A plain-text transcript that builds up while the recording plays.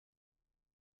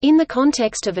In the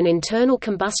context of an internal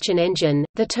combustion engine,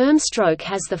 the term stroke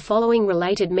has the following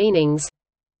related meanings: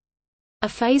 a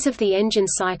phase of the engine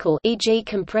cycle, e.g.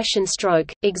 compression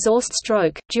stroke, exhaust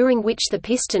stroke, during which the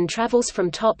piston travels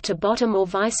from top to bottom or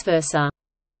vice versa.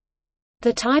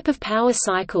 The type of power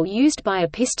cycle used by a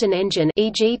piston engine,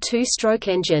 e.g. two-stroke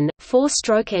engine,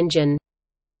 four-stroke engine.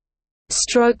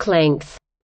 Stroke length,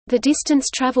 the distance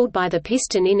traveled by the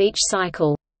piston in each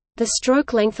cycle. The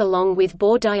stroke length along with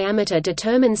bore diameter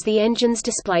determines the engine's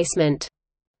displacement.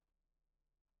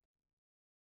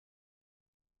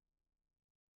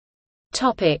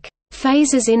 Topic: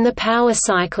 Phases in the power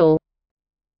cycle.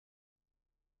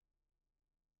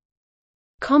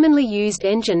 Commonly used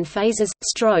engine phases,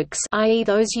 strokes, i.e.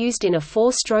 those used in a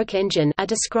four-stroke engine, are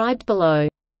described below.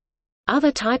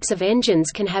 Other types of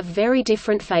engines can have very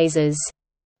different phases.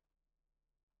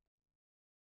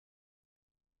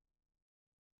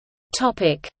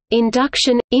 Topic: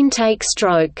 Induction, intake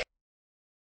stroke.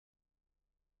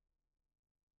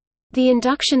 The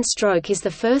induction stroke is the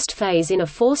first phase in a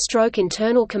four-stroke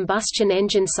internal combustion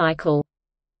engine cycle.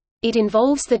 It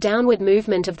involves the downward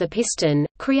movement of the piston,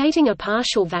 creating a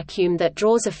partial vacuum that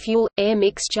draws a fuel-air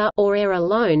mixture or air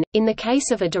alone, in the case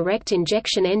of a direct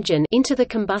injection engine, into the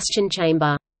combustion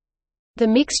chamber. The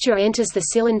mixture enters the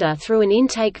cylinder through an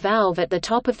intake valve at the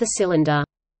top of the cylinder.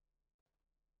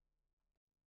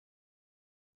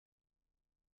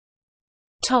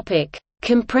 Topic: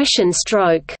 Compression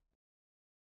stroke.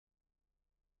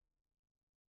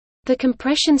 The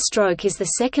compression stroke is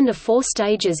the second of four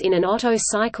stages in an Otto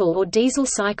cycle or diesel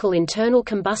cycle internal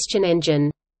combustion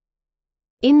engine.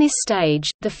 In this stage,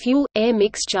 the fuel-air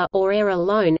mixture or air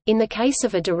alone, in the case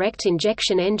of a direct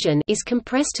injection engine, is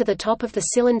compressed to the top of the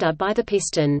cylinder by the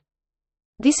piston.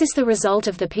 This is the result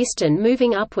of the piston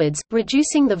moving upwards,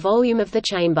 reducing the volume of the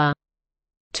chamber.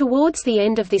 Towards the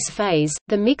end of this phase,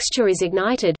 the mixture is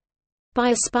ignited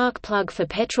by a spark plug for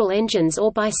petrol engines or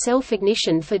by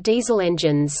self-ignition for diesel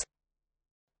engines.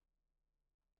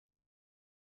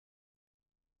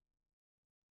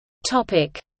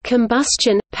 Topic: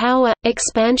 Combustion, power,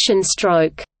 expansion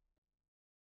stroke.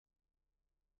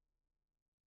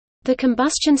 The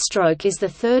combustion stroke is the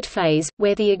third phase,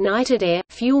 where the ignited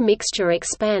air-fuel mixture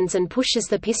expands and pushes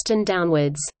the piston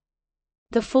downwards.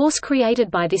 The force created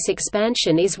by this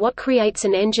expansion is what creates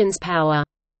an engine's power.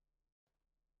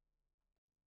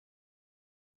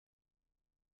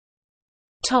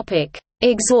 Topic: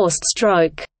 Exhaust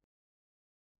stroke.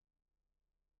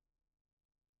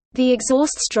 The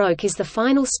exhaust stroke is the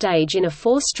final stage in a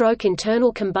four-stroke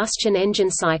internal combustion engine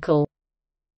cycle.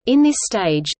 In this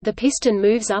stage, the piston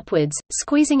moves upwards,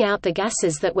 squeezing out the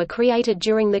gases that were created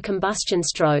during the combustion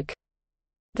stroke.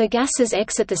 The gases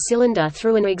exit the cylinder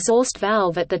through an exhaust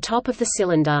valve at the top of the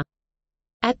cylinder.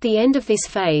 At the end of this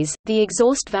phase, the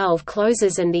exhaust valve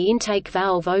closes and the intake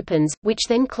valve opens, which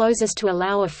then closes to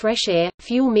allow a fresh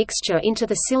air-fuel mixture into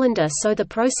the cylinder so the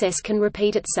process can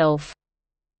repeat itself.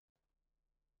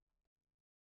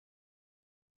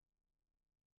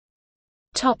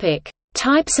 Topic: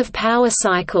 Types of power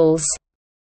cycles.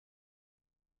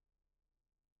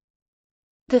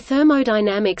 The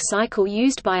thermodynamic cycle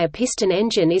used by a piston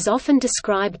engine is often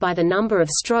described by the number of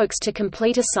strokes to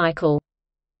complete a cycle.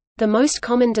 The most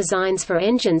common designs for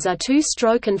engines are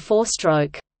two-stroke and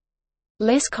four-stroke.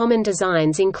 Less common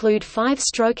designs include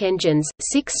five-stroke engines,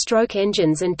 six-stroke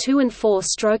engines and two- and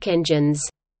four-stroke engines.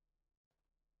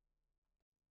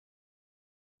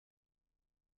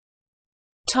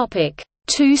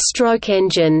 Two-stroke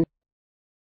engine.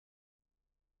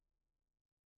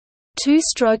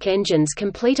 Two-stroke engines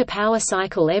complete a power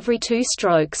cycle every 2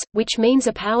 strokes, which means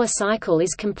a power cycle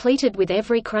is completed with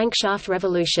every crankshaft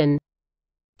revolution.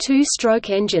 Two-stroke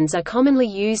engines are commonly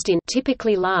used in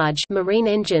typically large marine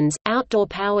engines, outdoor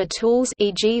power tools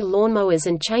e.g. lawnmowers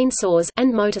and chainsaws,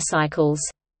 and motorcycles.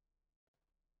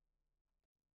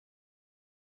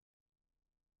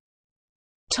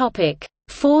 Topic: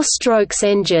 Four-strokes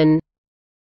engine.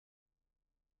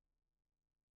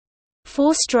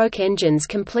 Four-stroke engines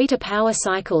complete a power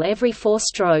cycle every 4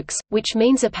 strokes, which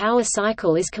means a power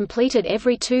cycle is completed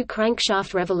every 2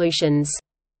 crankshaft revolutions.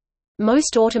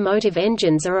 Most automotive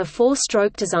engines are a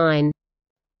 4-stroke design.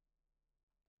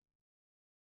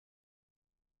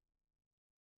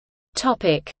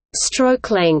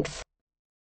 Stroke length.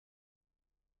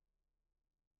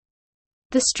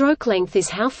 The stroke length is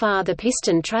how far the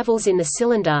piston travels in the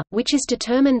cylinder, which is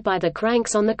determined by the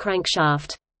cranks on the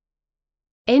crankshaft.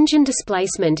 Engine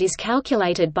displacement is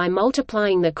calculated by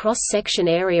multiplying the cross-section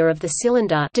area of the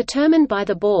cylinder determined by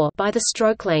the bore by the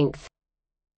stroke length.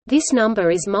 This number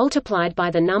is multiplied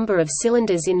by the number of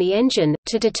cylinders in the engine,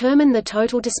 to determine the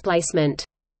total displacement.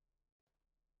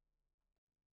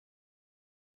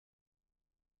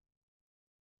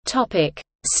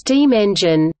 Steam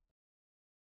engine.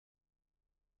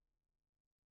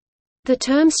 The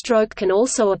term stroke can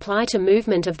also apply to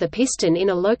movement of the piston in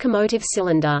a locomotive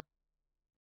cylinder.